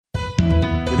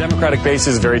Democratic base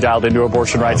is very dialed into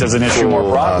abortion rights as an issue more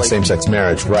broadly. Same-sex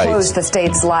marriage rights. Closed the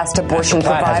state's last abortion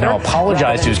provider. Has now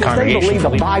apologized to his congregation. They believe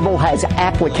the Bible has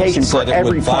application for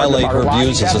every part of our life.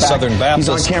 Views as a Southern Baptist.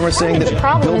 He's on camera saying that the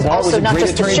problem is also not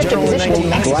just the shift of position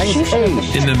to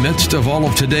execution. In the midst of all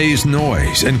of today's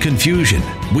noise and confusion,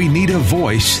 we need a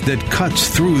voice that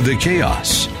cuts through the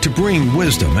chaos to bring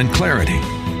wisdom and clarity.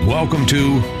 Welcome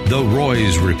to The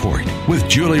Roys Report with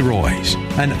Julie Roys,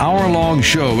 an hour-long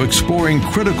show exploring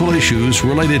critical issues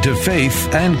related to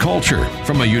faith and culture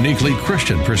from a uniquely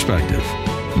Christian perspective.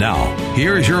 Now,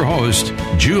 here's your host,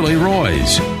 Julie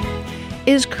Roys.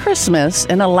 Is Christmas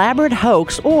an elaborate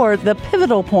hoax or the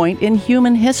pivotal point in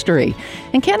human history?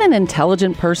 And can an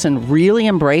intelligent person really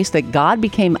embrace that God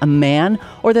became a man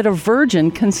or that a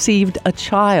virgin conceived a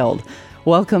child?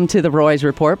 Welcome to the Roys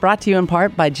Report, brought to you in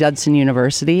part by Judson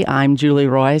University. I'm Julie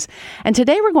Roys, and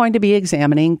today we're going to be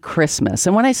examining Christmas.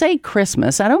 And when I say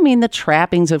Christmas, I don't mean the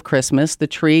trappings of Christmas, the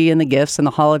tree and the gifts and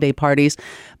the holiday parties,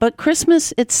 but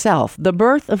Christmas itself, the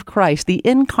birth of Christ, the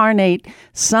incarnate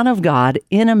Son of God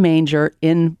in a manger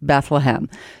in Bethlehem.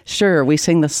 Sure, we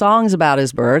sing the songs about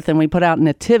his birth and we put out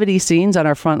nativity scenes on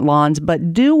our front lawns,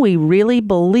 but do we really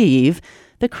believe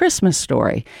the Christmas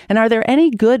story? And are there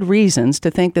any good reasons to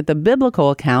think that the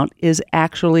biblical account is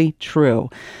actually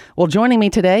true? Well, joining me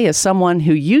today is someone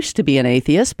who used to be an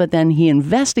atheist, but then he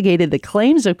investigated the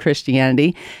claims of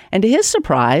Christianity, and to his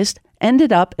surprise,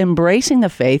 ended up embracing the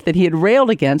faith that he had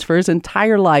railed against for his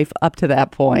entire life up to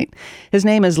that point. His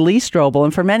name is Lee Strobel,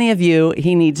 and for many of you,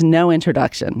 he needs no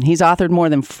introduction. He's authored more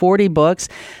than 40 books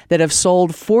that have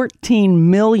sold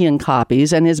 14 million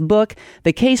copies, and his book,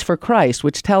 The Case for Christ,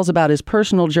 which tells about his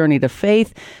personal journey to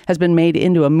faith, has been made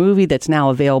into a movie that's now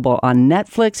available on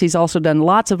Netflix. He's also done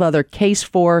lots of other Case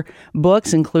for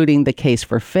books, including The Case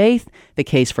for Faith, The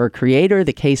Case for Creator,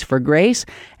 The Case for Grace,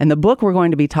 and the book we're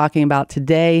going to be talking about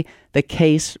today, The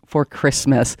Case for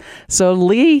Christmas. So,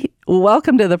 Lee,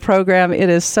 welcome to the program. It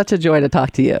is such a joy to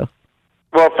talk to you.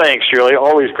 Well, thanks, Julie.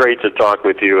 Always great to talk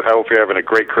with you. I hope you're having a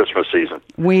great Christmas season.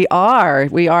 We are,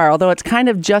 although it's kind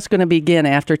of just going to begin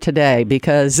after today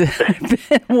because I've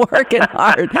been working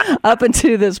hard up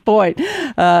until this point.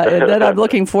 And then I'm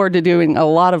looking forward to doing a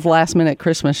lot of last-minute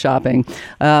Christmas shopping.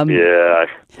 Yeah,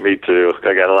 me too.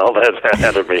 I got all that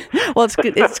ahead of me. Well,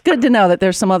 it's good to know that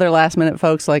there's some other last-minute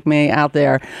folks like me out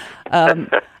there.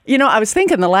 You know, I was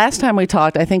thinking the last time we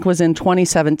talked, I think was in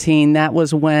 2017. That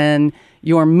was when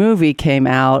your movie came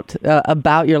out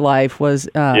about your life. Was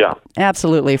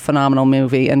absolutely a phenomenal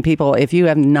movie. And people, if you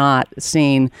have not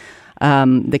seen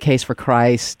The Case for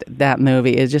Christ, that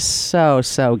movie is just so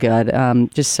good.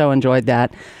 Just so enjoyed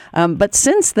that. But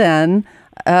since then,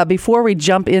 before we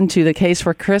jump into The Case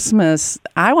for Christmas,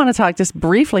 I want to talk just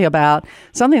briefly about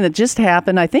something that just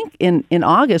happened, I think in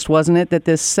August, wasn't it, that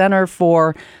this Center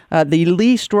for, the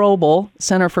Lee Strobel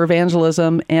Center for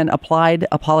Evangelism and Applied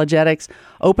Apologetics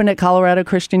opened at Colorado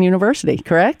Christian University,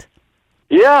 correct?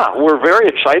 Yeah, we're very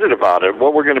excited about it.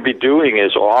 What we're going to be doing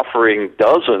is offering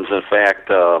dozens, in fact,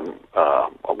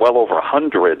 well over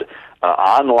 100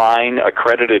 online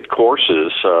accredited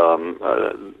courses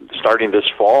starting this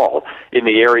fall in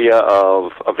the area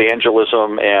of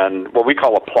evangelism and what we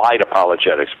call applied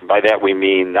apologetics. By that we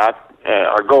mean not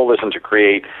our goal isn't to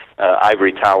create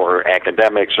ivory tower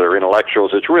academics or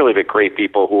intellectuals. It's really to create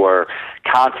people who are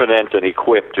confident and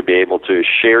equipped to be able to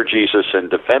share Jesus and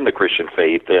defend the Christian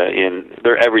faith in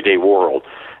their everyday world.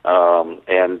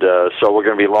 So we're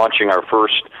going to be launching our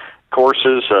first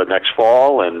courses next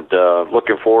fall, and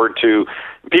looking forward to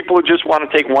people who just want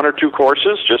to take one or two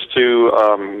courses just to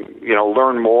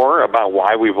learn more about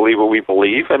why we believe what we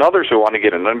believe, and others who want to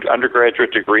get an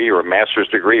undergraduate degree or a master's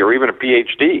degree or even a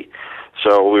PhD.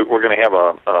 So we're going to have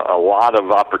a lot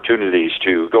of opportunities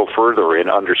to go further in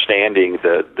understanding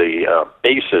the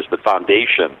basis, the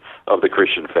foundation of the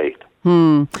Christian faith.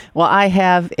 Well, I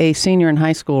have a senior in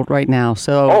high school right now,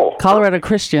 so Colorado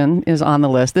Christian is on the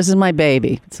list. This is my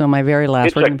baby, so my very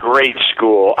last. It's a great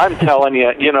school. I'm telling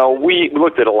you, we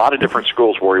looked at a lot of different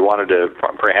schools where we wanted to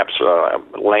perhaps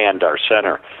land our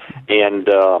center, and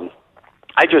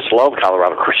I just love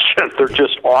Colorado Christian. They're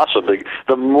just awesome.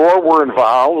 The more we're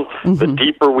involved, the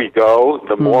deeper we go,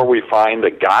 the more we find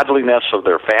the godliness of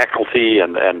their faculty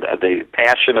and the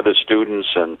passion of the students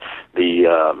and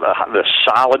the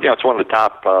solid. It's one of the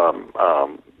top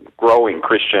growing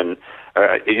Christian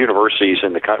universities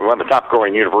in the country, one of the top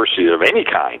growing universities of any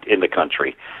kind in the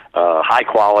country. High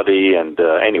quality, and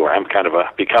anyway, I'm kind of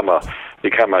become a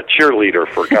cheerleader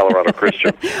for Colorado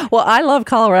Christian. Well, I love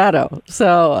Colorado,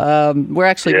 so we're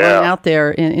actually going out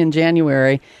there in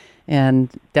January, and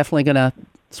definitely going to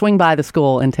swing by the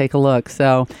school and take a look.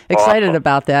 So excited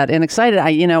about that, and excited.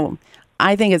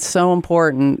 I think it's so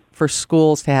important for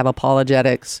schools to have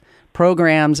apologetics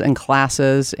programs and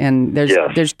classes, and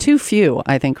there's too few,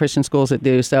 I think, Christian schools that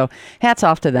do. So hats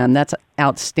off to them. That's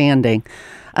outstanding.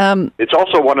 It's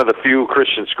also one of the few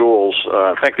Christian schools,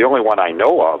 in fact, the only one I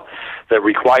know of, that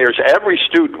requires every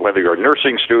student, whether you're a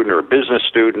nursing student or a business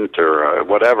student or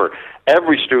whatever,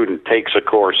 every student takes a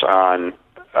course on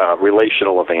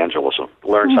relational evangelism,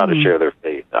 learns how to share their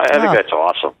faith. I think that's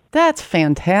awesome. That's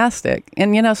fantastic.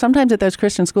 And, sometimes at those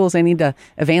Christian schools, they need to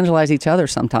evangelize each other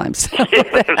sometimes.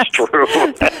 That's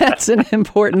true. That's an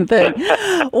important thing.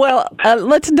 Well,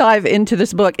 let's dive into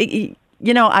this book. I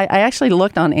actually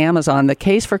looked on Amazon, The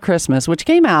Case for Christmas, which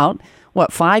came out,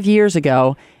 5 years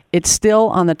ago. It's still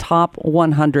on the top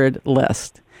 100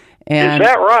 list. And is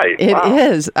that right? It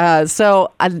is.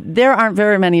 So there aren't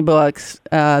very many books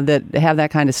that have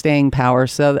that kind of staying power.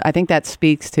 So I think that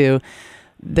speaks to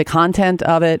the content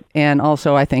of it, and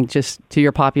also I think just to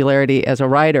your popularity as a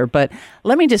writer. But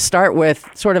let me just start with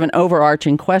sort of an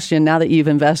overarching question. Now that you've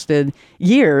invested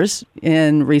years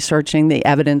in researching the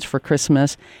evidence for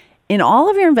Christmas, in all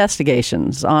of your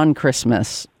investigations on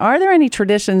Christmas, are there any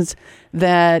traditions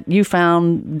that you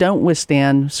found don't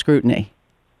withstand scrutiny?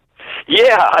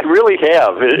 Yeah, I really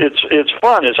have. It's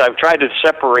fun as I've tried to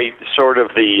separate sort of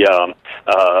the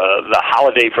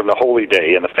holiday from the holy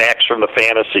day, and the facts from the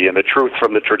fantasy, and the truth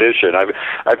from the tradition.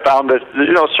 I've found that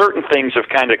certain things have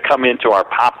kind of come into our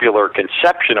popular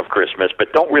conception of Christmas,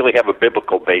 but don't really have a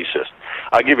biblical basis.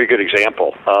 I'll give you a good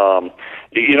example.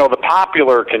 The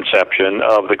popular conception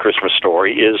of the Christmas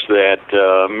story is that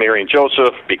Mary and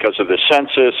Joseph, because of the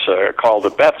census, are called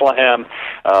to Bethlehem.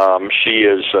 She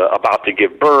is about to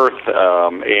give birth,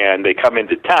 and they come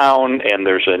into town, and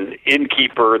there's an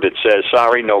innkeeper that says,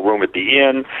 sorry, no room at the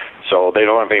inn. So they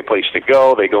don't have any place to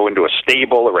go. They go into a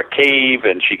stable or a cave,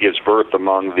 and she gives birth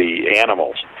among the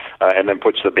animals, and then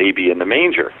puts the baby in the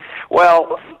manger.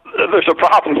 Well, there's a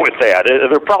problem with that.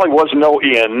 There probably was no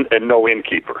inn and no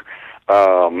innkeeper.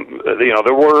 There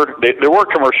were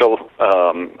commercial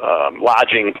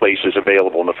lodging places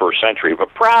available in the first century,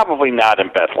 but probably not in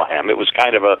Bethlehem. It was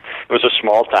a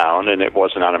small town, and it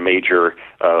wasn't on a major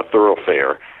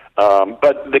thoroughfare.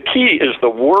 But the key is the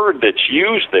word that's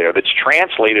used there, that's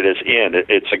translated as inn.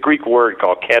 It's a Greek word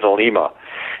called katalima.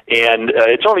 And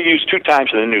it's only used 2 times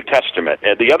in the New Testament.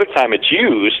 And the other time it's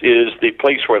used is the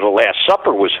place where the Last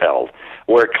Supper was held,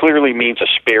 where it clearly means a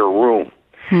spare room.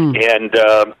 And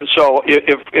so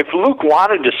if Luke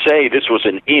wanted to say this was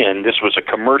an inn, this was a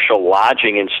commercial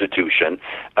lodging institution,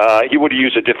 he would have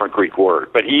used a different Greek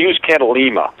word. But he used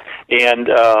katalima. And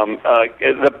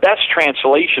the best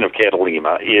translation of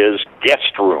katalima is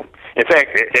guest room. In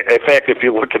fact, if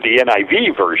you look at the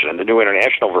NIV version, the New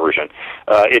International Version,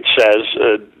 it says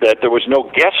that there was no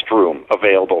guest room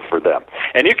available for them.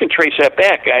 And you can trace that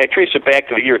back. I trace it back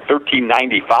to the year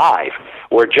 1395,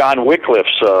 where John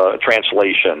Wycliffe's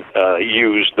translation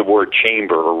used the word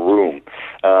chamber or room.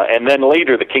 And then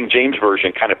later, the King James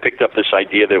Version kind of picked up this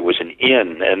idea that it was an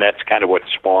inn, and that's kind of what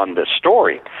spawned this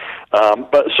story.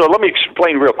 So let me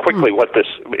explain real quickly what this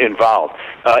involved.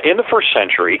 In the first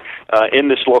century, in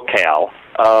this locale,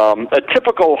 a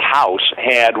typical house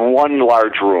had one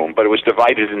large room, but it was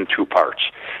divided in 2 parts.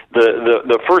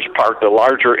 The first part, the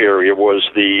larger area, was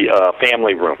the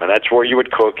family room, and that's where you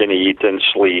would cook and eat and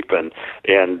sleep, and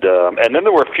then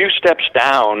there were a few steps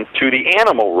down to the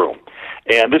animal room.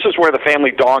 And this is where the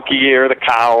family donkey or the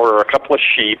cow or a couple of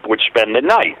sheep would spend the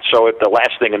night. So at the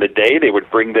last thing in the day, they would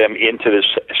bring them into this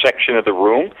section of the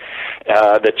room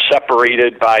that's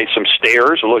separated by some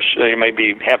stairs,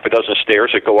 maybe half a dozen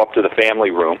stairs that go up to the family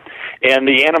room. And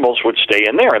the animals would stay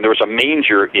in there, and there was a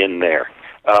manger in there.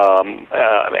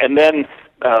 And then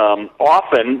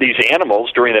often these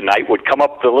animals during the night would come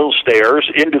up the little stairs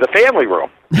into the family room,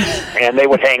 and they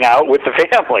would hang out with the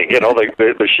family,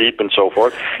 the sheep and so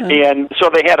forth. And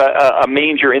so they had a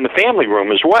manger in the family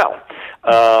room as well.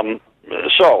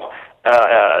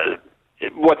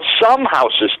 What some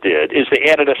houses did is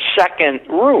they added a second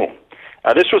room.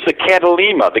 This was the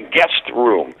katalima, the guest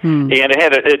room, and it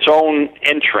had its own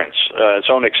entrance, its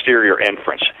own exterior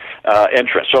entrance.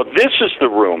 So this is the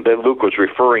room that Luke was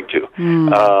referring to.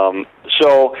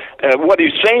 So what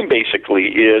he's saying basically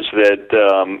is that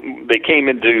they came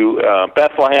into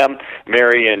Bethlehem.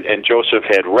 Mary and Joseph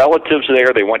had relatives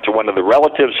there. They went to one of the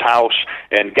relatives' house,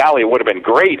 and golly, it would have been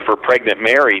great for pregnant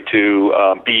Mary to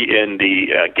be in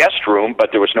the guest room,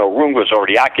 but there was no room; it was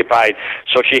already occupied.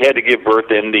 So she had to give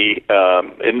birth in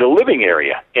the living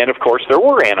area. And of course, there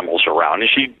were animals around, and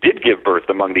she did give birth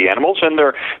among the animals, and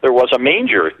there was a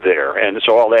manger there, and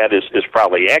so all that is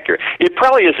probably accurate. It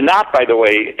probably is not, by the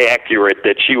way, accurate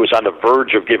that she was on the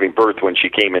verge of giving birth when she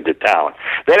came into town.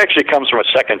 That actually comes from a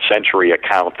second century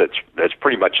account that's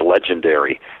pretty much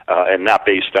legendary and not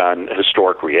based on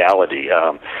historic reality.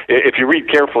 If you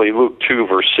read carefully, Luke 2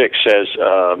 verse 6 says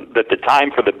that the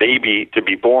time for the baby to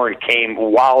be born came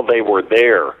while they were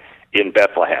there in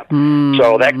Bethlehem.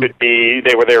 So that could be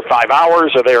they were there 5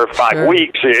 hours or they were 5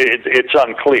 weeks. It's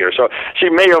unclear. So she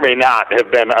may or may not have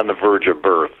been on the verge of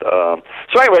birth. So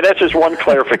anyway, that's just one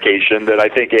clarification that I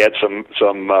think adds some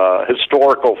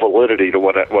historical validity to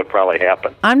what probably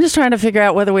happened. I'm just trying to figure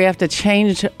out whether we have to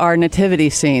change our nativity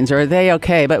scenes, or are they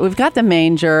okay? But we've got the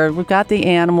manger, we've got the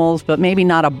animals, but maybe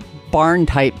not a barn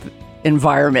type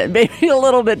environment, maybe a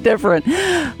little bit different.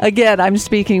 Again, I'm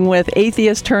speaking with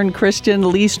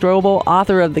Atheist-turned-Christian Lee Strobel,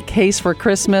 author of The Case for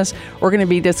Christmas. We're going to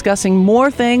be discussing more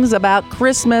things about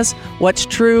Christmas, what's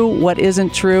true, what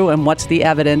isn't true, and what's the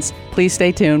evidence. Please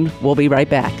stay tuned. We'll be right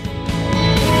back.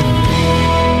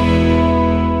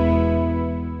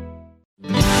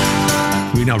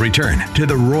 We now return to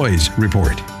the Roys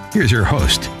Report. Here's your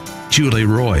host, Julie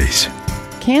Roys.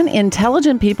 Can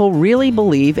intelligent people really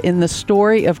believe in the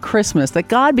story of Christmas, that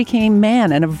God became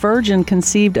man and a virgin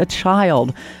conceived a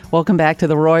child? Welcome back to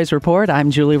the Roys Report.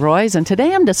 I'm Julie Roys, and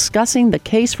today I'm discussing The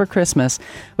Case for Christmas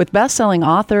with best-selling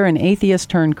author and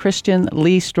atheist-turned-Christian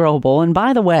Lee Strobel. And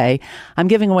by the way, I'm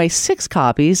giving away 6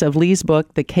 copies of Lee's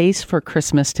book, The Case for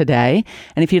Christmas, today.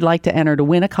 And if you'd like to enter to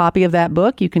win a copy of that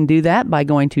book, you can do that by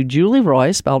going to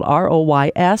JulieRoys, spelled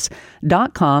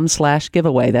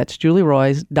ROYS.com/giveaway. That's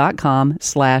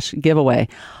JulieRoys.com/giveaway.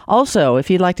 Also, if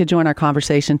you'd like to join our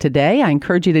conversation today, I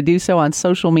encourage you to do so on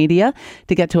social media.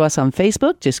 To get to us on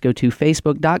Facebook, just go to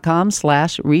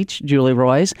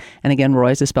facebook.com/reachjulieroys. And again,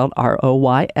 Roys is spelled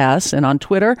ROYS. And on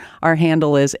Twitter, our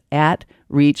handle is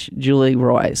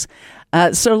 @reachjulieroys.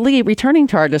 So Lee, returning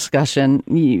to our discussion,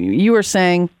 you were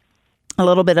saying a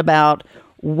little bit about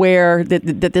where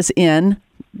that this inn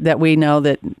that we know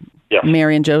that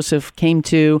Mary and Joseph came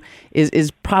to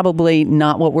is probably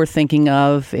not what we're thinking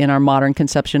of in our modern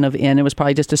conception of inn. It was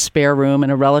probably just a spare room in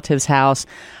a relative's house.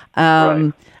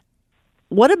 Right.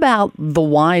 What about the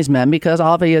wise men? Because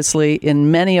obviously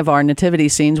in many of our nativity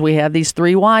scenes, we have these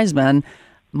 3 wise men.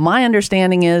 My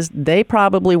understanding is they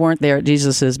probably weren't there at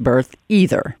Jesus' birth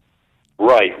either.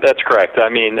 Right, that's correct. I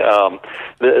mean,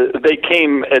 they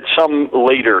came at some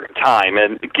later time,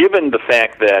 and given the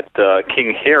fact that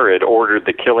King Herod ordered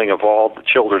the killing of all the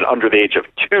children under the age of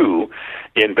 2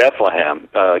 in Bethlehem,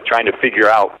 trying to figure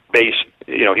out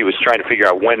he was trying to figure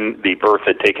out when the birth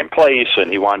had taken place,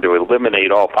 and he wanted to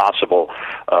eliminate all possible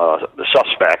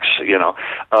suspects,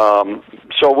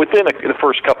 So within the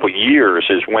first couple of years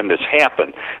is when this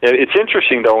happened. It's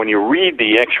interesting, though, when you read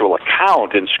the actual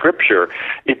account in Scripture,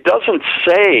 it doesn't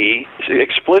say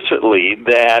explicitly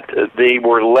that they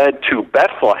were led to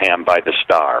Bethlehem by the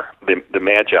star, the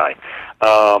Magi.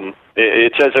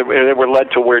 It says that they were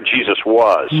led to where Jesus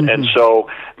was. Mm-hmm. And so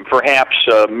perhaps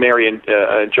Mary and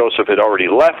Joseph had already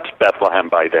left Bethlehem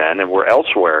by then and were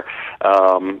elsewhere.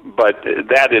 But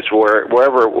that is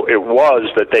wherever it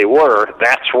was that they were,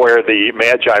 that's where the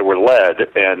Magi were led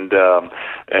and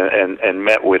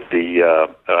met with the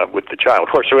child. Of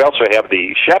course, we also have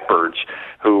the shepherds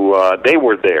who they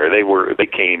were there. They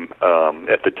came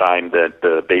at the time that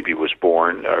the baby was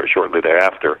born, or shortly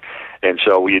thereafter. And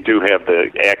so you do have the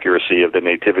accuracy of the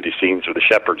nativity scenes of the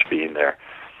shepherds being there.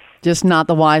 Just not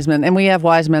the wise men. And we have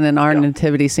wise men in our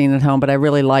nativity scene at home, but I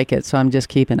really like it, so I'm just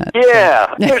keeping it.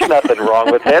 Yeah, there's nothing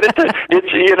wrong with that.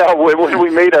 It's when we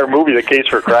made our movie, The Case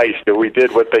for Christ, we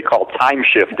did what they call time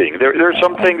shifting. There are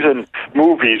some things in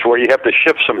movies where you have to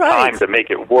shift some time to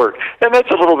make it work. And that's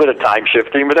a little bit of time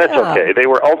shifting, but that's okay. They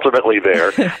were ultimately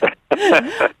there.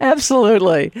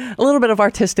 Absolutely. A little bit of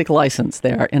artistic license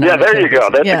there. There you go.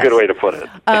 That's a good way to put it.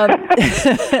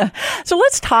 So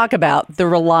let's talk about the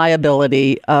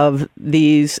reliability of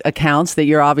these accounts that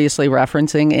you're obviously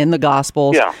referencing in the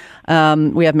Gospels. Yeah.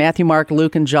 We have Matthew, Mark,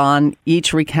 Luke, and John,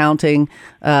 each recounting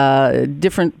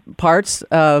different parts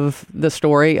of the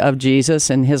story of Jesus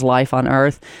and his life on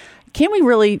earth. Can we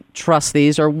really trust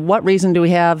these, or what reason do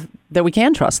we have that we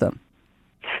can trust them?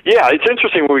 Yeah, it's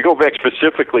interesting when we go back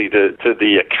specifically to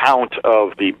the account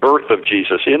of the birth of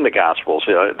Jesus in the Gospels.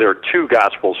 There are two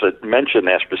Gospels that mention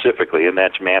that specifically, and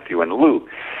that's Matthew and Luke.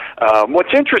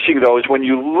 What's interesting, though, is when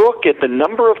you look at the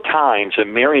number of times that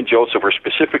Mary and Joseph are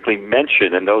specifically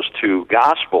mentioned in those two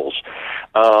Gospels,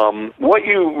 what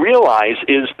you realize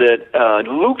is that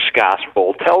Luke's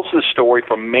Gospel tells the story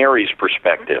from Mary's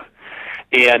perspective.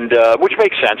 And which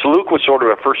makes sense. Luke was sort of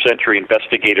a first-century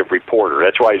investigative reporter.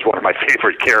 That's why he's one of my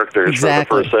favorite characters from the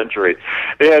first century.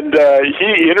 And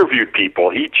he interviewed people.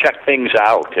 He checked things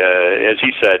out, as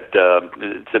he said,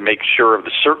 to make sure of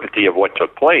the certainty of what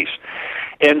took place.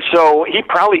 And so he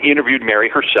probably interviewed Mary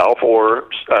herself or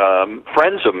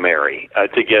friends of Mary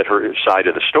to get her side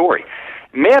of the story.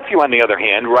 Matthew, on the other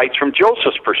hand, writes from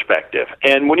Joseph's perspective.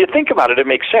 And when you think about it, it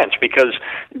makes sense because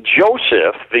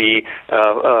Joseph, the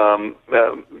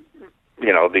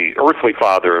earthly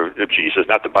father of Jesus,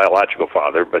 not the biological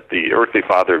father, but the earthly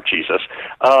father of Jesus,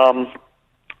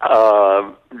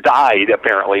 died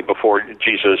apparently before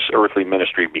Jesus' earthly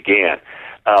ministry began.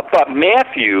 But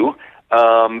Matthew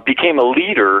became a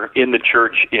leader in the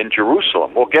church in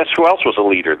Jerusalem. Well, guess who else was a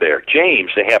leader there?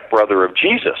 James, the half-brother of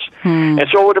Jesus. And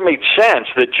so it would have made sense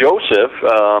that Joseph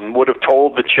would have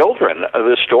told the children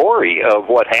the story of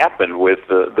what happened with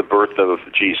the birth of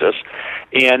Jesus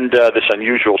and this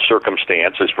unusual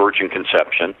circumstance, this virgin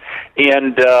conception.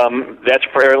 And that's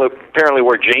apparently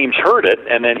where James heard it,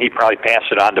 and then he probably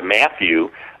passed it on to Matthew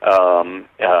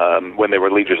when they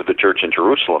were leaders of the church in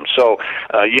Jerusalem. So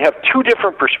you have two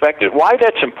different perspectives. Why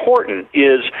that's important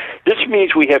is this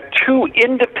means we have two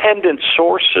independent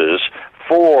sources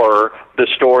for the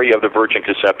story of the virgin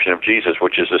conception of Jesus,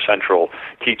 which is the central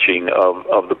teaching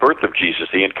of the birth of Jesus,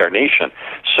 the incarnation.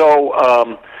 So,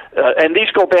 and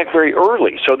these go back very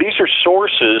early. So these are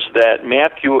sources that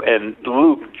Matthew and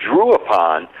Luke drew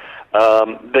upon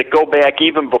that go back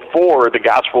even before the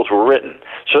Gospels were written.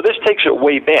 So this takes it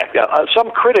way back. Some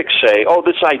critics say,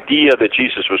 this idea that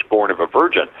Jesus was born of a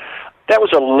virgin, that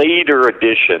was a later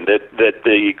addition that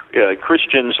the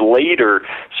Christians later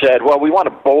said, well, we want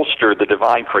to bolster the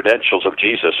divine credentials of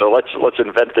Jesus, so let's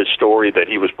invent this story that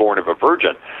he was born of a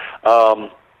virgin.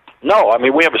 No, I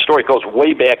mean, we have a story that goes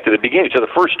way back to the beginning, to the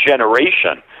first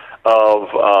generation of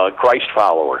Christ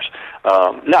followers.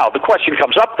 Now, the question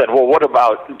comes up then, well, what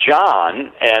about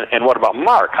John and what about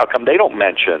Mark? How come they don't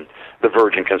mention the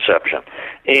virgin conception?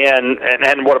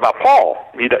 And what about Paul?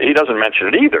 He doesn't mention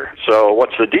it either. So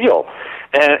what's the deal?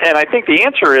 And I think the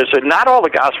answer is that not all the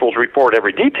Gospels report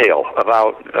every detail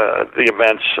about the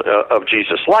events of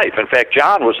Jesus' life. In fact,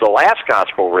 John was the last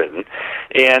Gospel written,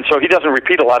 and so he doesn't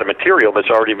repeat a lot of material that's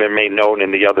already been made known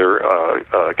in the other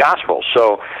Gospels.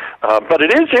 So, but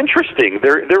it is interesting.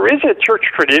 There is a church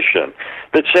tradition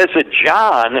that says that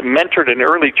John mentored an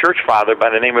early church father by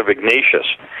the name of Ignatius.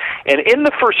 And in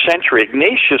the first century,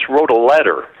 Ignatius wrote a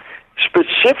letter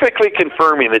specifically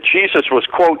confirming that Jesus was,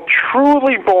 quote,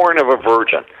 truly born of a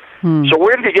virgin. So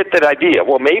where did he get that idea?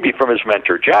 Well, maybe from his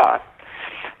mentor, John.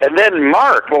 And then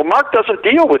Mark doesn't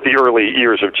deal with the early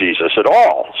years of Jesus at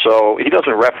all, so he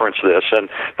doesn't reference this.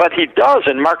 But he does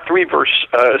in Mark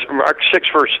 6,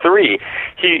 verse 3.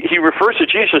 He refers to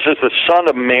Jesus as the son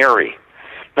of Mary.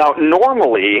 Now,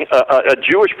 normally, a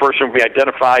Jewish person would be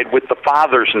identified with the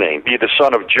father's name, be the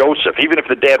son of Joseph. Even if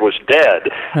the dad was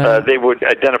dead, they would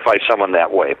identify someone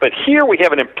that way. But here we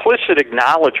have an implicit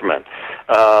acknowledgement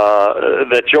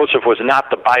that Joseph was not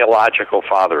the biological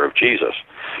father of Jesus.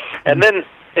 And then,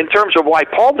 in terms of why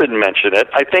Paul didn't mention it,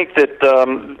 I think that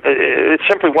it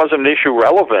simply wasn't an issue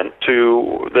relevant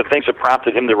to the things that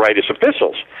prompted him to write his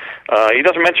epistles. He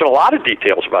doesn't mention a lot of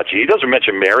details about Jesus. He doesn't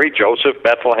mention Mary, Joseph,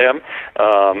 Bethlehem.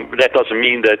 That doesn't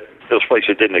mean that those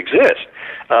places didn't exist.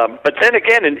 But then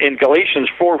again, in Galatians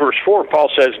 4, verse 4,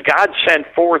 Paul says, God sent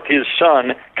forth his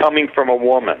son coming from a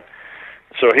woman.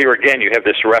 So here again, you have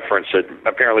this reference that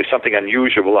apparently something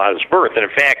unusual about his birth. And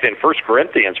in fact, in 1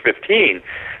 Corinthians 15,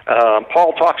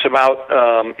 Paul talks about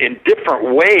in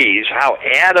different ways how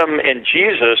Adam and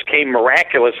Jesus came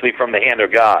miraculously from the hand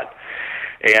of God.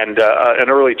 And an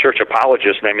early church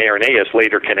apologist named Irenaeus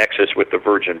later connects this with the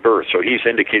virgin birth. So he's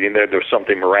indicating that there's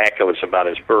something miraculous about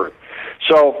his birth.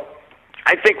 So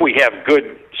I think we have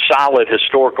good, solid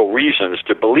historical reasons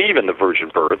to believe in the virgin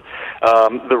birth.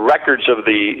 The records of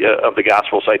the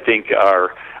Gospels, I think,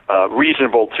 are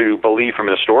reasonable to believe from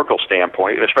a historical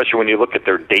standpoint, especially when you look at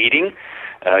their dating.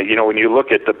 When you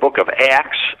look at the book of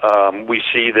Acts, we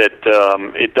see that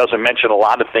it doesn't mention a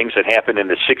lot of things that happened in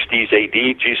the 60s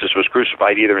A.D. Jesus was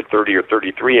crucified either in 30 or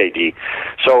 33 A.D.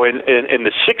 So in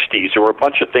the 60s, there were a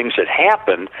bunch of things that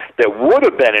happened that would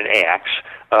have been in Acts,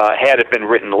 had it been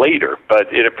written later,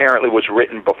 but it apparently was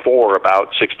written before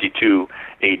about 62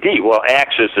 A.D. Well,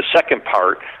 Acts is the second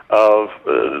part of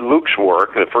Luke's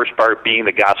work, the first part being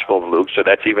the Gospel of Luke, so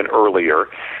that's even earlier.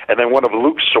 And then one of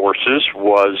Luke's sources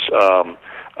was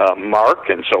Mark,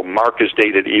 and so Mark is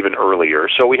dated even earlier.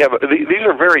 So we have these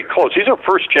are very close. These are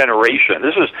first generation.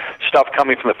 This is stuff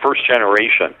coming from the first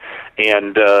generation,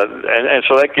 and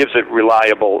so that gives it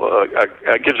reliable,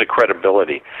 gives it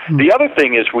credibility. The other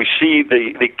thing is we see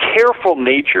the careful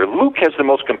nature. Luke has the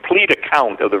most complete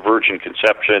account of the virgin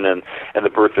conception and the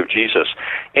birth of Jesus,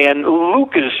 and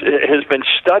Luke has been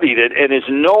studied and is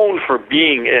known for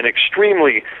being an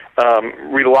extremely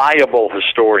reliable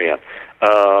historian.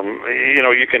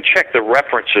 You can check the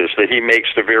references that he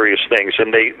makes to various things,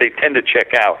 and they tend to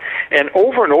check out. And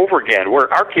over again, where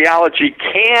archaeology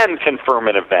can confirm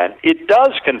an event, it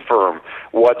does confirm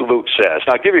what Luke says.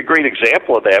 Now, I'll give you a great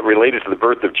example of that related to the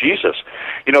birth of Jesus.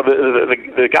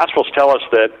 The Gospels tell us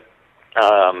that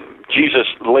Jesus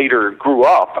later grew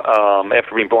up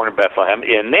after being born in Bethlehem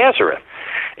in Nazareth.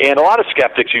 And a lot of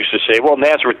skeptics used to say, well,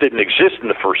 Nazareth didn't exist in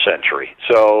the first century.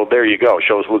 So there you go.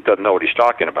 Shows Luke doesn't know what he's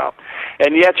talking about.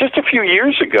 And yet, just a few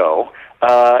years ago,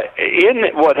 in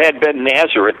what had been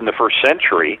Nazareth in the first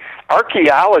century,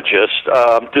 archaeologists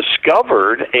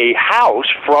discovered a house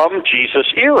from Jesus'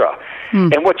 era.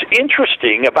 And what's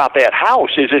interesting about that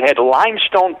house is it had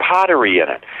limestone pottery in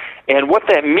it. And what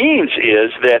that means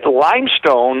is that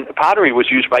limestone pottery was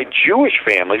used by Jewish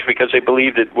families because they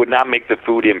believed it would not make the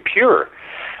food impure.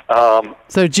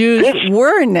 So Jews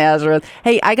were in Nazareth.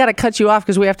 Hey, I got to cut you off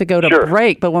because we have to go to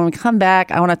break. But when we come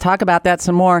back, I want to talk about that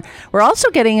some more. We're also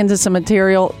getting into some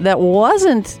material that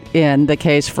wasn't in the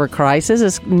case for Christ. This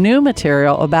is new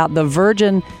material about the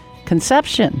virgin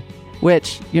conception,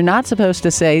 which you're not supposed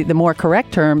to say. The more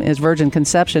correct term is virgin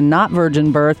conception, not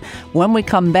virgin birth. When we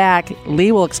come back,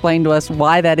 Lee will explain to us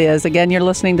why that is. Again, you're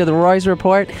listening to The Roys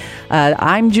Report.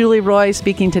 I'm Julie Roy,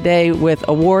 speaking today with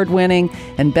award-winning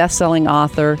and best-selling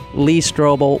author Lee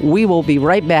Strobel. We will be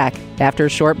right back after a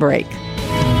short break.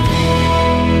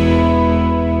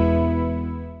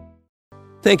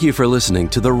 Thank you for listening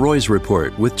to The Roys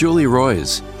Report with Julie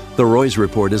Roys. The Roys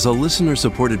Report is a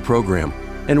listener-supported program,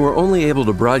 and we're only able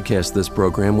to broadcast this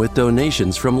program with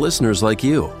donations from listeners like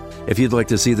you. If you'd like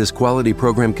to see this quality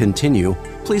program continue,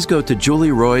 please go to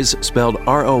JulieRoys, spelled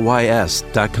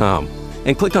ROYS.com,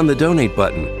 and click on the donate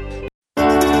button.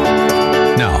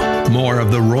 Now, more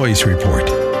of the Roys Report.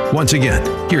 Once again,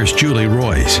 here's Julie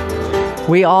Roys.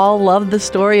 We all love the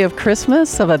story of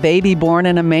Christmas, of a baby born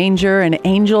in a manger and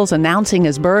angels announcing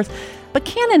his birth. But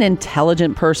can an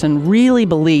intelligent person really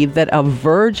believe that a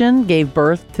virgin gave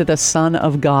birth to the Son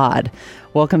of God?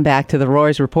 Welcome back to the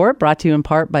Roys Report, brought to you in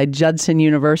part by Judson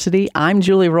University. I'm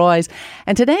Julie Roys,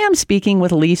 and today I'm speaking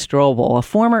with Lee Strobel, a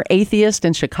former atheist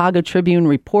and Chicago Tribune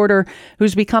reporter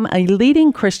who's become a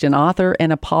leading Christian author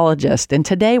and apologist. And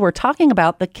today we're talking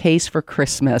about the case for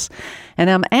Christmas. And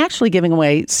I'm actually giving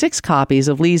away 6 copies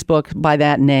of Lee's book by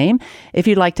that name. If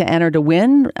you'd like to enter to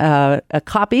win a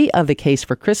copy of The Case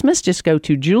for Christmas, just go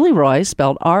to JulieRoys,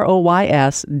 spelled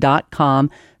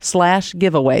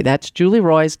ROYS.com/giveaway. That's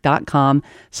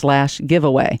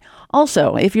JulieRoys.com/giveaway.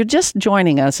 Also, if you're just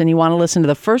joining us and you want to listen to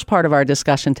the first part of our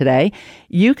discussion today,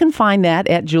 you can find that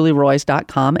at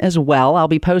JulieRoys.com as well. I'll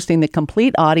be posting the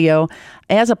complete audio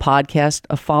as a podcast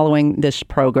following this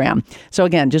program. So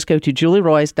again, just go to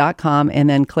JulieRoys.com and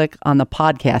then click on the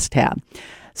podcast tab.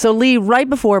 So Lee, right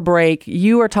before break,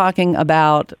 you were talking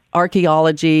about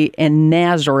archaeology and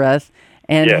Nazareth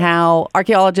and how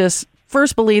archaeologists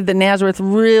first believed that Nazareth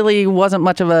really wasn't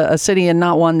much of a city and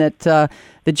not one that the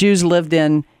Jews lived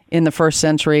in the first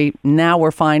century. Now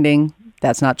we're finding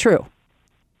that's not true.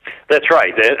 That's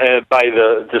right. By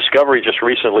the discovery just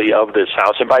recently of this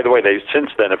house, and by the way, they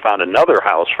since then have found another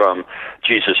house from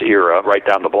Jesus' era right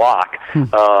down the block.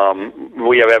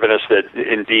 We have evidence that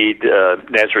indeed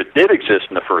Nazareth did exist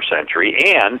in the first century,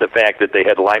 and the fact that they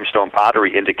had limestone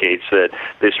pottery indicates that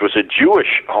this was a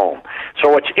Jewish home. So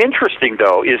what's interesting,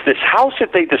 though, is this house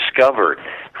that they discovered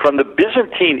from the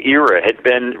Byzantine era had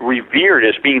been revered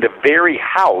as being the very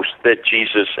house that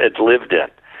Jesus had lived in.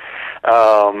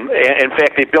 In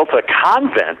fact, they built a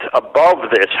convent above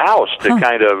this house to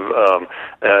kind of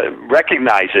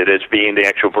recognize it as being the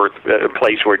actual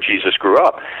birthplace where Jesus grew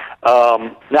up.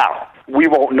 Now, we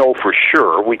won't know for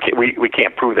sure. We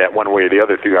can't prove that one way or the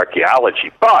other through archaeology.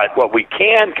 But what we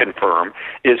can confirm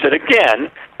is that,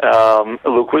 again,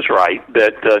 Luke was right,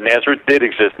 that Nazareth did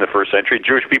exist in the first century.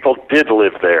 Jewish people did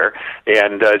live there.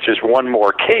 And it's just one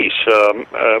more case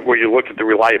where you look at the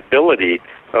reliability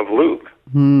of Luke.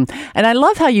 And I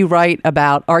love how you write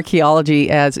about archaeology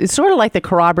as it's sort of like the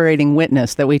corroborating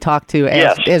witness that we talk to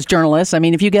as journalists. I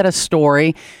mean, if you get a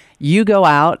story, you go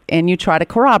out and you try to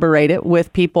corroborate it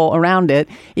with people around it.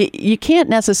 You can't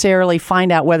necessarily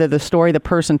find out whether the story the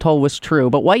person told was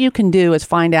true, but what you can do is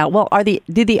find out, well,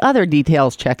 did the other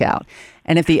details check out?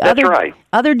 And if the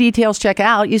other details check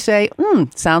out, you say,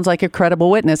 sounds like a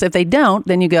credible witness. If they don't,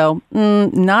 then you go,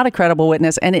 not a credible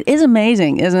witness. And it is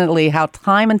amazing, isn't it, Lee, how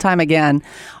time and time again,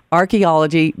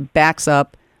 archaeology backs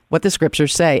up what the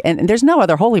scriptures say. And there's no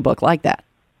other holy book like that.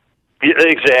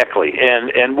 Exactly.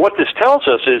 And what this tells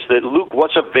us is that Luke was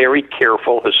a very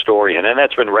careful historian, and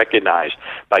that's been recognized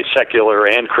by secular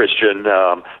and Christian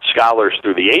scholars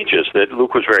through the ages, that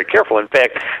Luke was very careful. In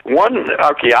fact, one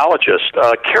archaeologist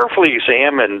carefully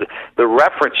examined the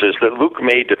references that Luke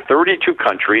made to 32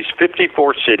 countries,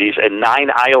 54 cities, and 9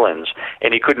 islands,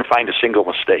 and he couldn't find a single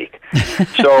mistake.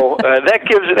 So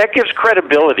that gives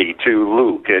credibility to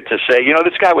Luke to say,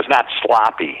 this guy was not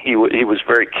sloppy. He was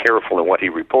very careful in what he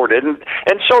reported.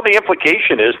 And so the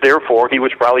implication is, therefore, he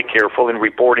was probably careful in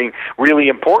reporting really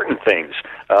important things,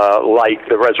 like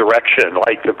the resurrection,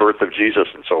 like the birth of Jesus,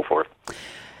 and so forth.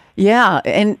 Yeah,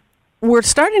 and we're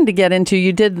starting to get into,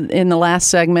 you did in the last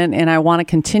segment, and I want to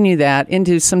continue that,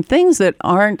 into some things that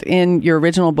aren't in your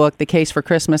original book, The Case for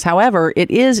Christmas. However,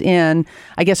 it is in,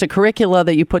 I guess, a curricula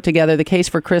that you put together, The Case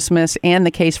for Christmas and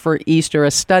The Case for Easter, a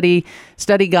study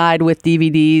guide with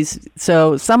DVDs.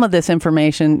 So some of this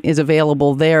information is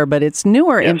available there, but it's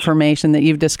newer information that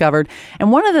you've discovered.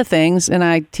 And one of the things, and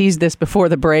I teased this before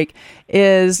the break,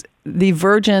 is the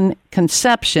virgin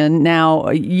conception. Now,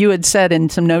 you had said in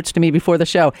some notes to me before the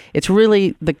show, it's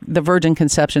really the virgin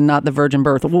conception, not the virgin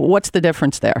birth. What's the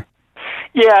difference there?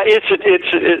 Yeah,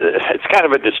 it's kind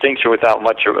of a distinction without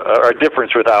much, or a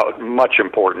difference without much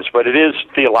importance, but it is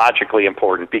theologically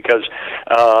important because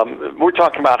we're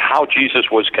talking about how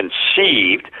Jesus was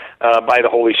conceived by the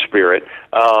Holy Spirit.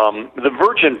 The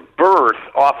virgin birth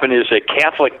often is a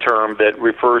Catholic term that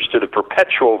refers to the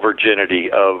perpetual virginity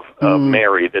of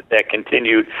Mary, that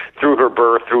continued through her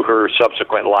birth, through her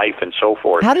subsequent life, and so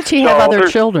forth. How did she have other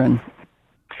children?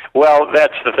 Well,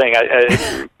 that's the thing.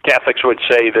 Catholics would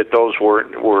say that those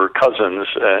were cousins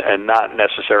and not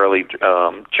necessarily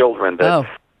children that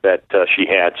she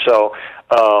had. So,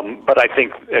 but I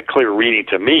think a clear reading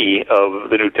to me of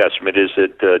the New Testament is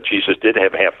that Jesus did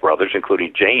have half-brothers,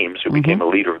 including James, who became a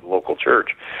leader of the local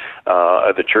church,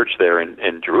 the church there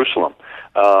in Jerusalem.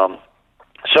 So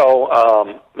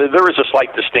there is a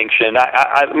slight distinction.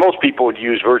 Most people would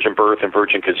use virgin birth and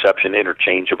virgin conception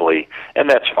interchangeably, and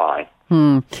that's fine.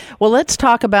 Well, let's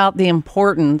talk about the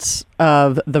importance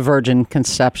of the virgin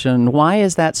conception. Why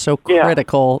is that so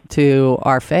critical to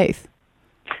our faith?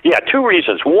 Yeah, 2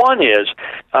 reasons. One is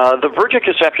the virgin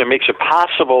conception makes it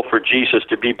possible for Jesus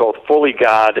to be both fully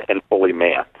God and fully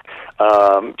man.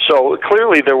 So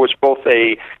clearly there was both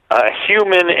a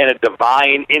human and a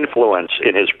divine influence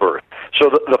in his birth. So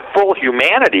the full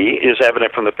humanity is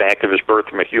evident from the fact of his birth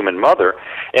from a human mother,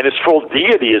 and his full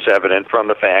deity is evident from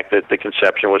the fact that the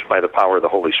conception was by the power of the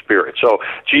Holy Spirit. So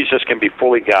Jesus can be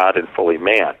fully God and fully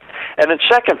man. And then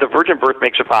second, the virgin birth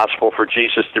makes it possible for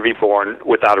Jesus to be born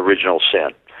without original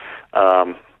sin.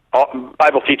 The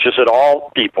Bible teaches that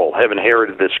all people have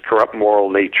inherited this corrupt moral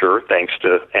nature, thanks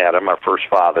to Adam, our first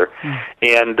father.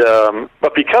 And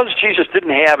but because Jesus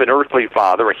didn't have an earthly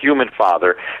father, a human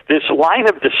father, this line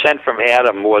of descent from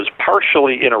Adam was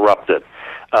partially interrupted.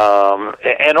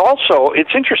 And also,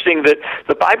 it's interesting that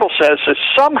the Bible says that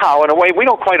somehow, in a way we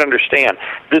don't quite understand,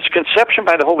 this conception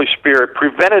by the Holy Spirit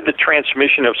prevented the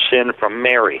transmission of sin from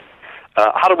Mary.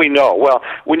 How do we know? Well,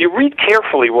 when you read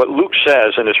carefully what Luke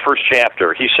says in his first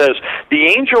chapter, he says,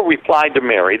 "The angel replied to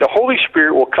Mary, 'The Holy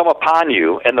Spirit will come upon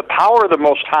you, and the power of the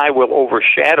Most High will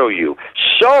overshadow you.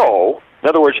 So,'" in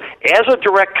other words, as a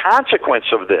direct consequence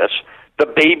of this, "the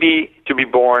baby to be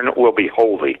born will be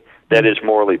holy, that is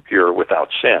morally pure without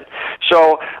sin."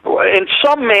 So, in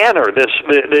some manner, this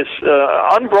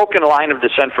unbroken line of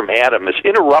descent from Adam is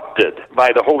interrupted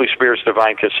by the Holy Spirit's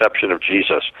divine conception of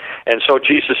Jesus. And so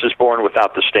Jesus is born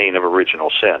without the stain of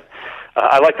original sin.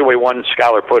 I like the way one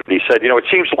scholar put it. He said, it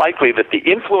seems likely that the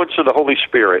influence of the Holy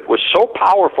Spirit was so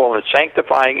powerful and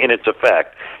sanctifying in its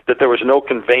effect that there was no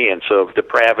conveyance of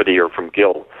depravity or from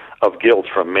guilt of guilt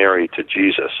from Mary to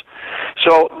Jesus.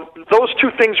 So those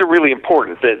two things are really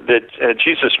important, that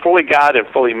Jesus is fully God and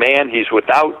fully man. He's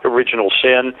without original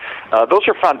sin. Those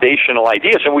are foundational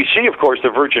ideas. And we see, of course, the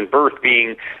virgin birth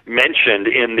being mentioned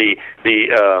in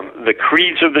the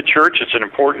creeds of the church. It's an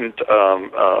important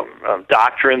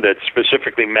doctrine that's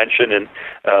specifically mentioned in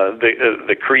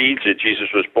the creeds, that Jesus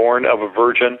was born of a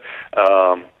virgin.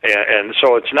 And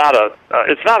so it's not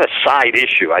a side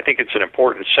issue. I think it's an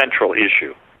important central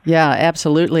issue. Yeah,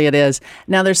 absolutely it is.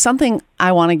 Now, there's something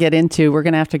I want to get into. We're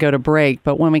going to have to go to break,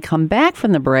 but when we come back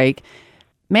from the break,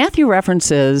 Matthew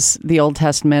references the Old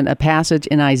Testament, a passage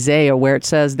in Isaiah where it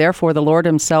says, "Therefore the Lord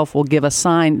himself will give a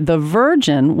sign. The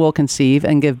virgin will conceive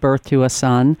and give birth to a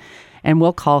son, and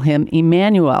we'll call him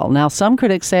Emmanuel." Now, some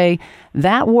critics say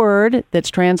that word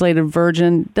that's translated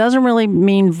virgin doesn't really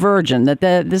mean virgin,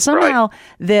 that somehow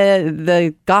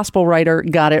the gospel writer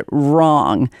got it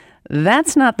wrong.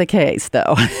 That's not the case,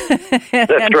 though.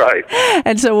 That's right.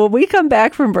 And so when we come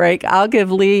back from break, I'll give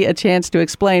Lee a chance to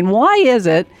explain why is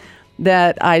it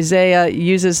that Isaiah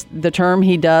uses the term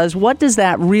he does. What does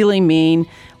that really mean?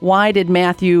 Why did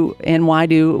Matthew and why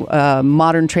do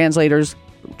modern translators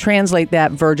translate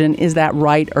that virgin? Is that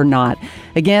right or not?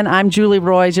 Again, I'm Julie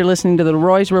Roys. You're listening to the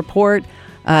Roys Report.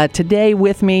 Today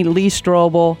with me, Lee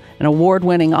Strobel, an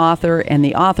award-winning author and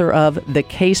the author of The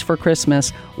Case for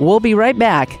Christmas. We'll be right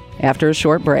back after a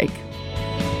short break.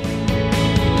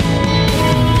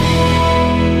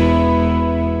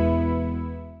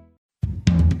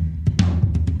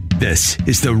 This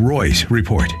is the Roys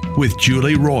Report with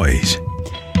Julie Roys.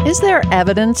 Is there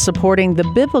evidence supporting the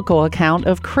biblical account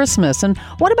of Christmas? And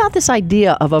what about this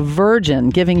idea of a virgin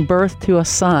giving birth to a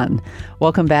son?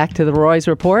 Welcome back to the Roys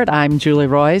Report. I'm Julie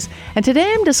Roys, and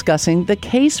today I'm discussing The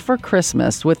Case for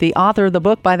Christmas with the author of the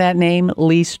book by that name,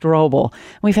 Lee Strobel.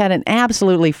 We've had an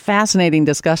absolutely fascinating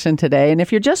discussion today, and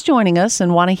if you're just joining us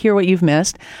and want to hear what you've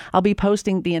missed, I'll be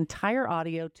posting the entire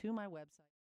audio to my website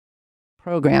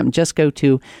program. Just go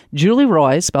to Julie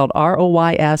Roys, spelled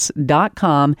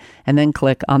ROYS.com, and then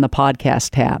click on the podcast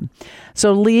tab.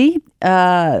 So Lee,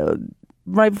 right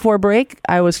before break,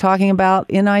 I was talking about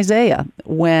in Isaiah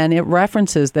when it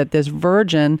references that this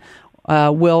virgin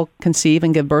will conceive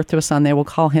and give birth to a son. They will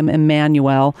call him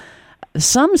Emmanuel.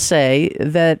 Some say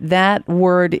that that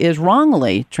word is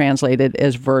wrongly translated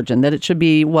as virgin, that it should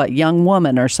be, young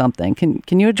woman or something.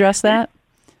 Can you address that?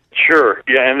 Sure.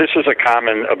 Yeah, and this is a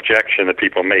common objection that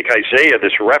people make. Isaiah,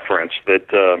 this reference that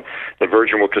the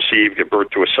virgin will conceive, give birth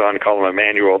to a son, call him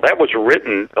Emmanuel, that was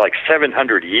written like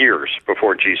 700 years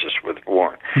before Jesus was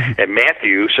born. And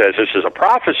Matthew says this is a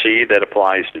prophecy that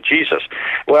applies to Jesus.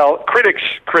 Well, critics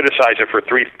criticize it for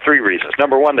three reasons.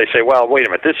 Number one, they say, well, wait a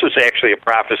minute, this is actually a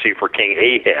prophecy for King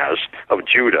Ahaz of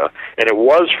Judah, and it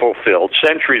was fulfilled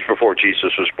centuries before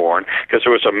Jesus was born because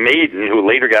there was a maiden who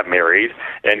later got married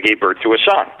and gave birth to a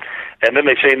son. And then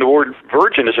they say the word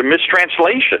virgin is a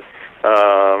mistranslation.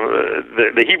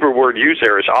 The Hebrew word used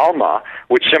there is alma,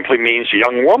 which simply means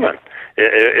young woman.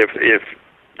 If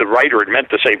the writer had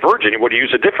meant to say virgin, he would have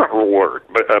used a different word,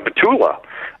 betula.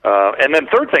 And then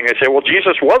third thing, they say, well,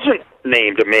 Jesus wasn't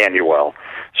named Emmanuel.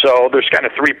 So there's kind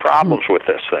of three problems with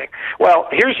this thing. Well,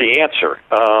 here's the answer.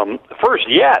 First,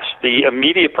 yes, the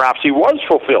immediate prophecy was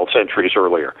fulfilled centuries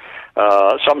earlier.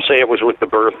 Some say it was with the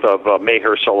birth of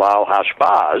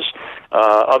Maher-Shalal-Hashbaz.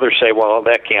 Others say, well,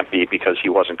 that can't be because he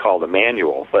wasn't called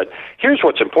Emmanuel. But here's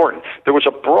what's important. There was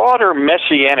a broader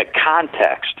messianic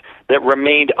context that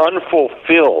remained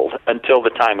unfulfilled until the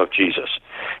time of Jesus.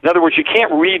 In other words, you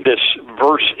can't read this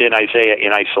verse in Isaiah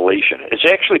in isolation. It's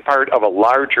actually part of a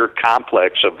larger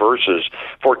complex of verses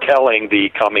foretelling the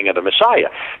coming of the Messiah.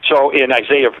 So in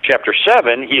Isaiah chapter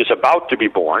 7, he is about to be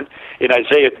born. In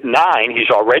Isaiah 9, he's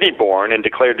already born and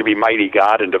declared to be mighty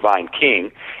God and divine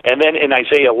King. And then in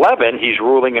Isaiah 11, he's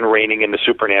ruling and reigning in the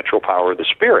supernatural power of the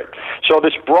Spirit. So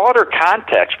this broader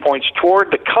context points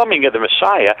toward the coming of the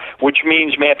Messiah, which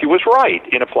means Matthew was right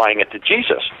in applying it to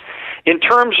Jesus. In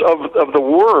terms of the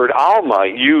word alma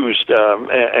used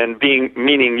and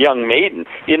meaning young maiden,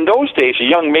 in those days a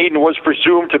young maiden was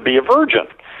presumed to be a virgin.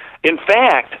 In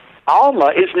fact,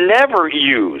 alma is never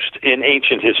used in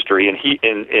ancient history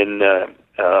in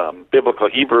biblical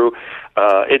Hebrew.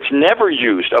 It's never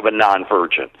used of a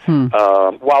non-virgin.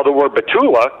 While the word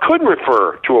betula could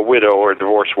refer to a widow or a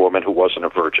divorced woman who wasn't a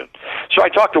virgin. So I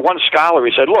talked to one scholar.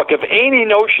 He said, look, if any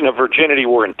notion of virginity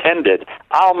were intended,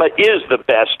 alma is the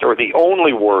best or the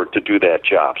only word to do that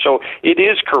job. So it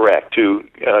is correct to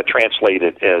translate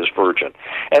it as virgin.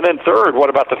 And then third, what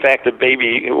about the fact that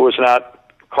baby was not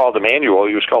called Emmanuel,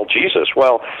 he was called Jesus?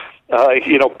 Well,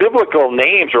 biblical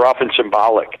names are often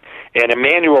symbolic. And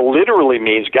Emmanuel literally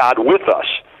means God with us.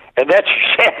 And that's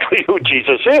exactly who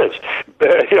Jesus is.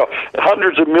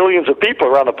 Hundreds of millions of people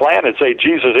around the planet say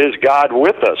Jesus is God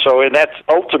with us. So in that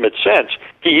ultimate sense,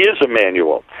 he is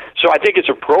Emmanuel. So I think it's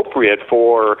appropriate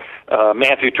for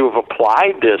Matthew to have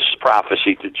applied this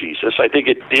prophecy to Jesus. I think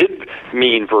it did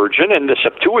mean virgin, and the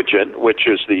Septuagint, which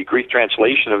is the Greek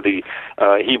translation of the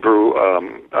Hebrew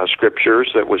scriptures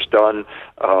that was done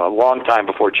a long time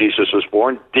before Jesus was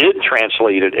born, did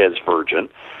translate it as virgin.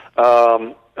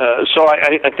 So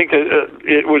I think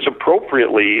it was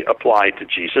appropriately applied to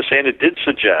Jesus, and it did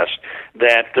suggest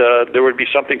that there would be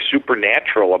something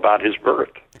supernatural about his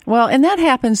birth. Well, and that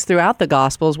happens throughout the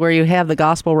Gospels, where you have the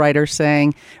Gospel writer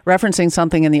referencing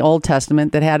something in the Old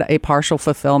Testament that had a partial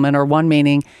fulfillment or one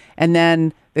meaning, and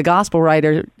then the Gospel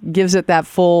writer gives it that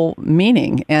full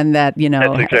meaning and that,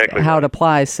 That's exactly how it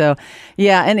applies. So,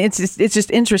 yeah, and it's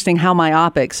just interesting how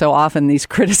myopic so often these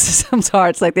criticisms are.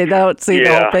 It's like they don't see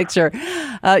the whole picture,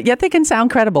 yet they can sound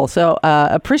credible. So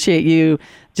appreciate you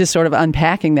just sort of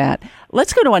unpacking that.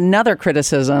 Let's go to another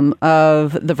criticism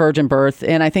of the virgin birth,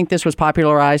 and I think this was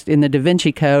popularized in the Da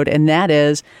Vinci Code, and that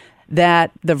is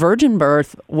that the virgin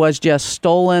birth was just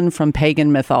stolen from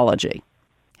pagan mythology.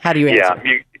 How do you answer?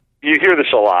 Yeah, you hear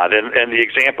this a lot, and the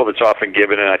example that's often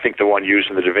given, and I think the one used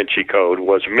in the Da Vinci Code,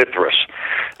 was Mithras.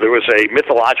 There was a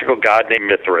mythological god named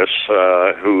Mithras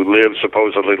who lived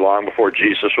supposedly long before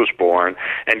Jesus was born,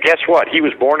 and guess what? He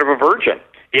was born of a virgin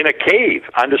in a cave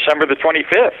on December the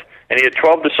 25th. And he had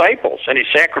 12 disciples, and he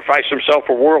sacrificed himself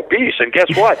for world peace. And guess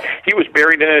what? He was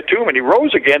buried in a tomb, and he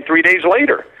rose again 3 days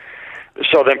later.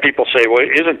 So then people say, well,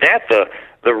 isn't that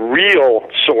the real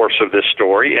source of this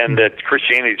story, and that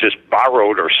Christianity just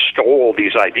borrowed or stole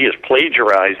these ideas,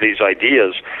 plagiarized these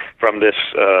ideas from this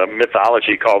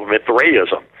mythology called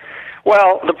Mithraism?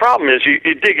 Well, the problem is you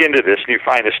dig into this and you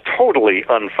find it's totally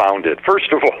unfounded.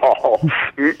 First of all,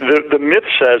 the myth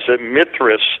says that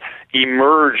Mithras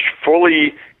emerged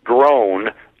fully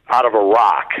grown out of a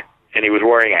rock, and he was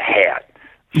wearing a hat.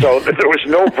 So there was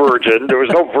no virgin. There was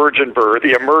no virgin birth.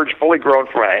 He emerged fully grown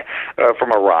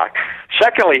from a rock.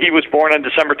 Secondly, he was born on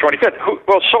December 25th.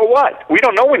 Well, so what? We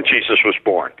don't know when Jesus was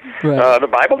born. Right. The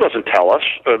Bible doesn't tell us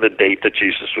the date that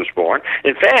Jesus was born.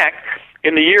 In fact,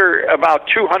 in the year about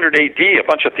 200 AD, a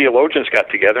bunch of theologians got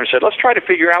together and said, let's try to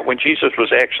figure out when Jesus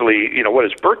was actually, what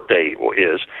his birthday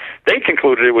is. They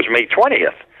concluded it was May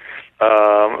 20th.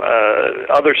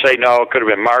 Others say no, it could have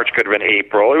been March, could have been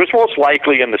April. It was most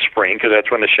likely in the spring, because that's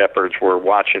when the shepherds were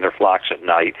watching their flocks at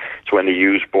night. It's when the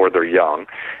ewes bore their young,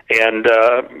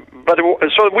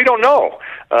 so we don't know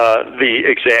the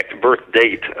exact birth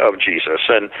date of Jesus.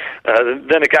 And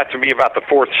then it got to be about the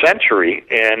 4th century,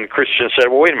 and Christians said,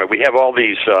 well, wait a minute, we have all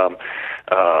these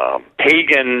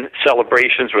pagan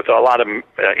celebrations with a lot of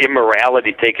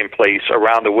immorality taking place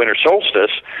around the winter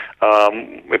solstice.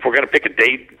 If we're going to pick a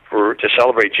date to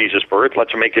celebrate Jesus' birth,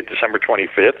 let's make it December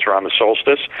 25th around the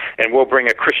solstice, and we'll bring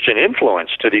a Christian influence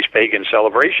to these pagan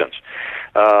celebrations.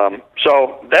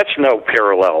 So that's no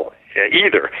parallel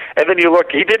either. And then you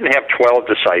look, he didn't have 12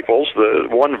 disciples. The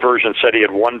one version said he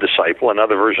had one disciple,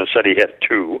 another version said he had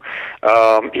 2.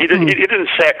 He didn't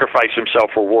sacrifice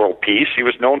himself for world peace. He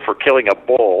was known for killing a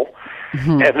bull.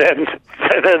 Mm-hmm. And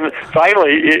then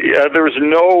finally, there was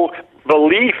no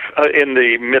belief in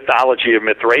the mythology of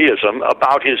Mithraism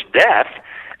about his death,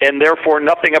 and therefore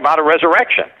nothing about a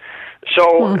resurrection.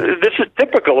 So this is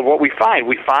typical of what we find.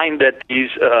 We find that these,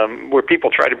 where people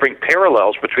try to bring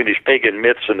parallels between these pagan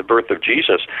myths and the birth of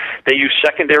Jesus, they use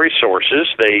secondary sources.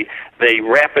 They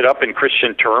wrap it up in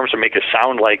Christian terms and make it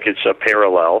sound like it's a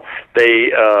parallel.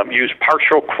 They use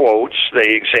partial quotes.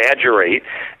 They exaggerate,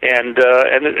 and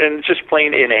it's just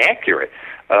plain inaccurate.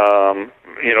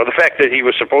 The fact that he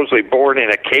was supposedly born in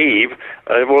a cave,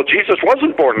 well, Jesus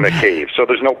wasn't born in a cave, so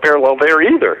there's no parallel there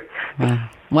either.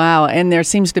 Wow, and there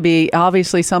seems to be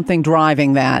obviously something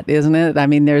driving that, isn't it? I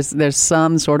mean, there's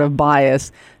some sort of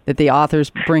bias that the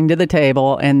authors bring to the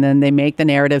table, and then they make the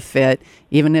narrative fit,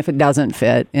 even if it doesn't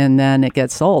fit, and then it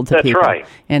gets sold to people. That's right.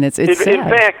 And it's sad.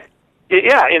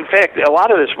 In fact, a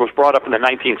lot of this was brought up in the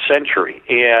 19th century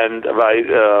and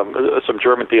by some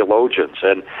German theologians,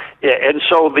 and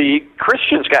so the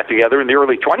Christians got together in the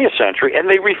early 20th century and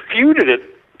they refuted it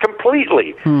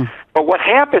completely. But what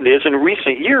happened is, in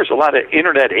recent years, a lot of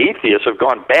internet atheists have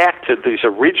gone back to these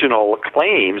original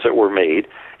claims that were made,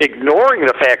 ignoring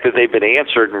the fact that they've been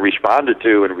answered and responded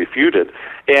to and refuted,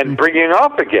 and bringing it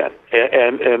up again.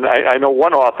 And I know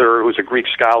one author who's a Greek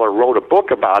scholar wrote a book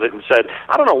about it and said,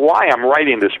 I don't know why I'm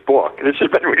writing this book. This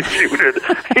has been refuted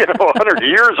 100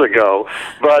 years ago,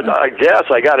 but I guess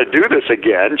I got to do this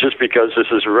again just because this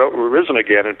has risen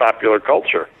again in popular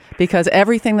culture. Because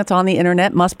everything that's on the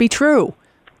internet must be true.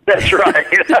 That's right.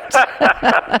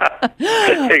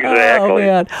 Exactly. Oh,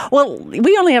 man. Well,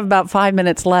 we only have about 5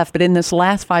 minutes left, but in this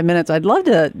last 5 minutes, I'd love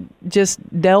to just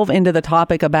delve into the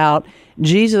topic about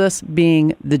Jesus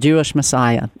being the Jewish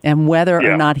Messiah and whether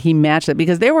or not he matched it.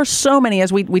 Because there were so many,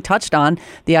 as we touched on,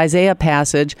 the Isaiah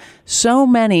passage, so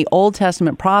many Old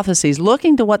Testament prophecies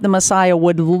looking to what the Messiah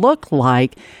would look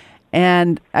like.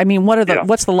 And, I mean,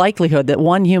 what's the likelihood that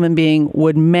one human being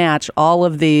would match all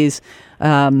of these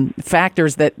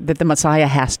factors that the Messiah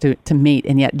has to meet,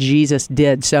 and yet Jesus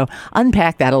did? So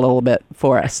unpack that a little bit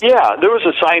for us. Yeah, there was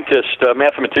a scientist, a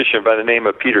mathematician by the name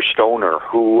of Peter Stoner,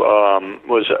 who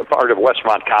was a part of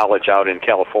Westmont College out in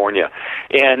California.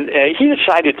 And he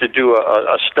decided to do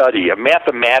a study, a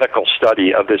mathematical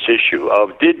study of this issue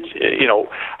of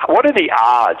what are the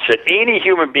odds that any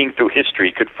human being through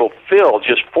history could fulfill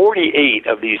just 48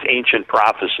 of these ancient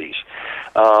prophecies.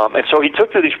 And so he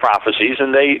took to these prophecies,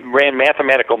 and they ran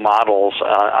mathematical models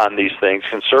on these things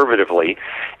conservatively.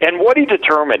 And what he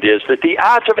determined is that the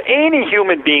odds of any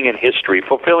human being in history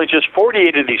fulfilling just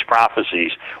 48 of these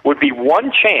prophecies would be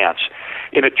one chance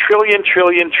in a trillion.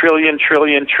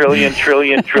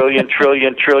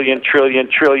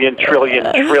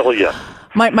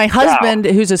 My husband,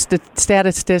 who's a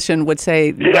statistician, would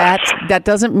say that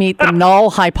doesn't meet the null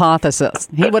hypothesis.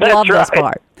 He would love this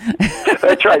part.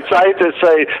 That's right. Scientists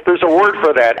say there's a word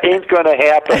for that. Ain't going to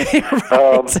happen.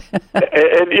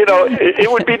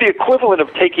 It would be the equivalent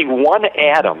of taking one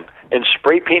atom and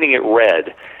spray painting it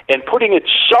red and putting it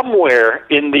somewhere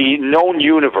in the known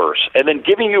universe, and then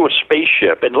giving you a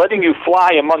spaceship and letting you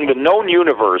fly among the known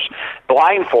universe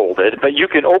blindfolded, but you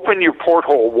can open your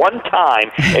porthole one time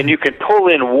and you can pull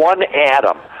in one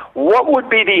atom. What would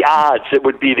be the odds it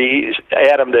would be the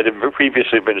atom that had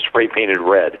previously been spray painted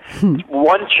red?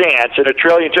 One chance in a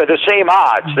trillion, the same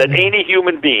odds that any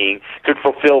human being could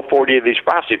fulfill 40 of these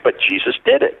prophecies, but Jesus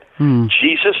did it.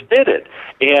 Jesus did it.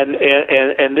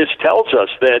 And this tells us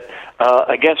that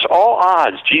against all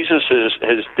odds, Jesus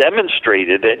has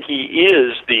demonstrated that he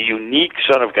is the unique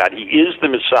Son of God. He is the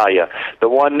Messiah, the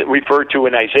one referred to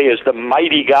in Isaiah as the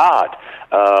mighty God.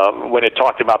 When it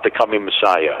talked about the coming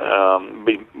Messiah,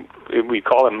 we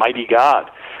call him mighty God,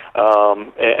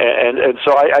 and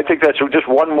so I think that's just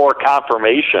one more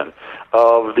confirmation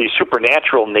of the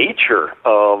supernatural nature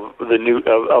of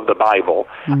the Bible,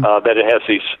 that it has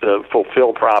these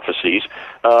fulfilled prophecies,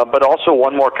 but also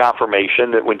one more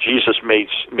confirmation that when Jesus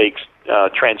makes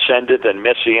transcendent and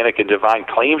messianic and divine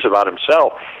claims about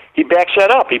himself, he backs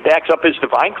that up. He backs up his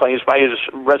divine claims by his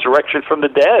resurrection from the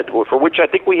dead, for which I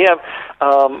think we have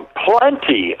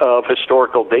plenty of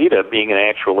historical data being an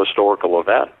actual historical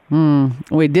event.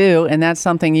 We do, and that's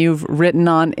something you've written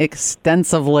on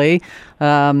extensively.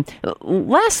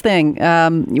 Last thing,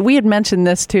 we had mentioned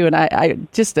this too, and I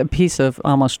just a piece of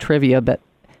almost trivia, but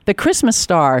the Christmas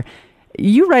star,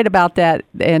 you write about that,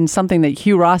 and something that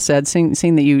Hugh Ross said, seeing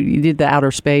that you did the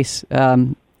outer space,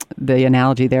 the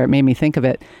analogy there, it made me think of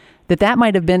it, that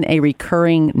might have been a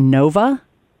recurring nova?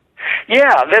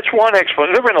 Yeah, that's one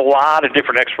explanation. There have been a lot of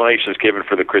different explanations given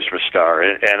for the Christmas star,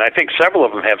 and I think several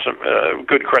of them have some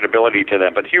good credibility to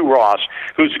them. But Hugh Ross,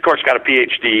 who's, of course, got a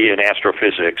Ph.D. in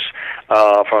astrophysics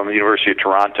from the University of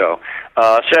Toronto,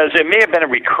 says it may have been a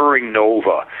recurring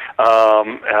nova. A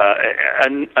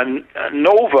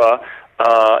nova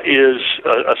is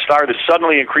a star that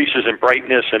suddenly increases in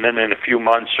brightness, and then in a few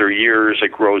months or years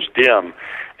it grows dim.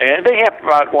 And they happen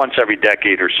about once every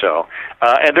decade or so.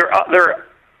 And they're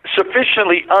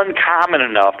sufficiently uncommon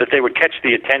enough that they would catch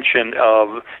the attention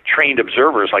of trained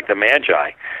observers like the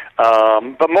Magi.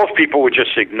 But most people would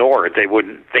just ignore it. They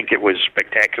wouldn't think it was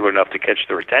spectacular enough to catch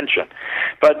their attention.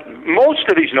 But most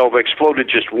of these nova exploded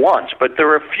just once, but there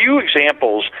are a few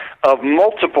examples of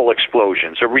multiple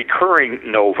explosions, a recurring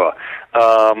nova,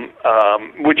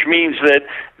 which means that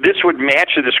this would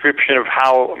match the description of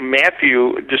how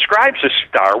Matthew describes a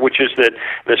star, which is that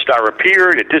the star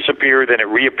appeared, it disappeared, then it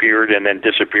reappeared, and then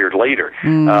disappeared later.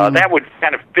 That would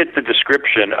kind of fit the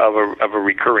description of a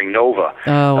recurring nova.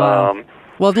 Oh, wow.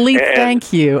 Well, Lee,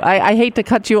 thank you. I hate to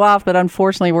cut you off, but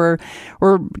unfortunately we're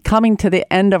coming to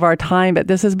the end of our time, but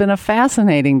this has been a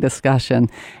fascinating discussion.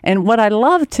 And what I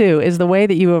love, too, is the way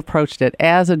that you approached it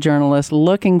as a journalist,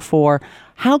 looking for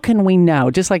how can we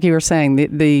know, just like you were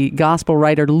saying, the gospel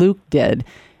writer Luke did.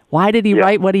 Why did he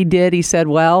write what he did? He said,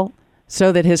 well,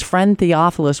 so that his friend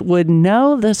Theophilus would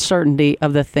know the certainty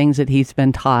of the things that he's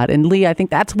been taught. And Lee, I think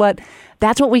that's what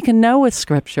That's what we can know with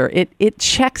Scripture. It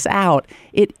checks out.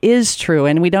 It is true.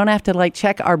 And we don't have to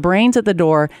check our brains at the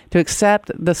door to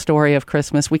accept the story of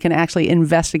Christmas. We can actually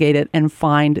investigate it and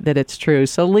find that it's true.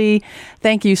 So Lee,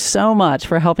 thank you so much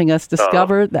for helping us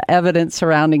discover the evidence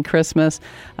surrounding Christmas.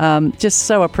 Just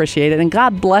so appreciate it. And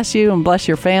God bless you and bless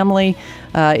your family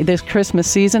this Christmas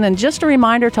season. And just a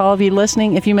reminder to all of you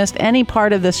listening, if you missed any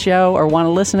part of this show or want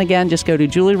to listen again, just go to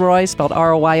JulieRoys, spelled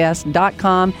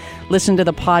ROYS.com. Listen to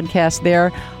the podcast there.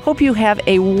 Hope you have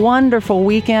a wonderful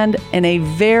weekend and a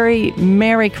very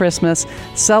Merry Christmas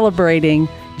celebrating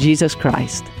Jesus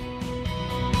Christ.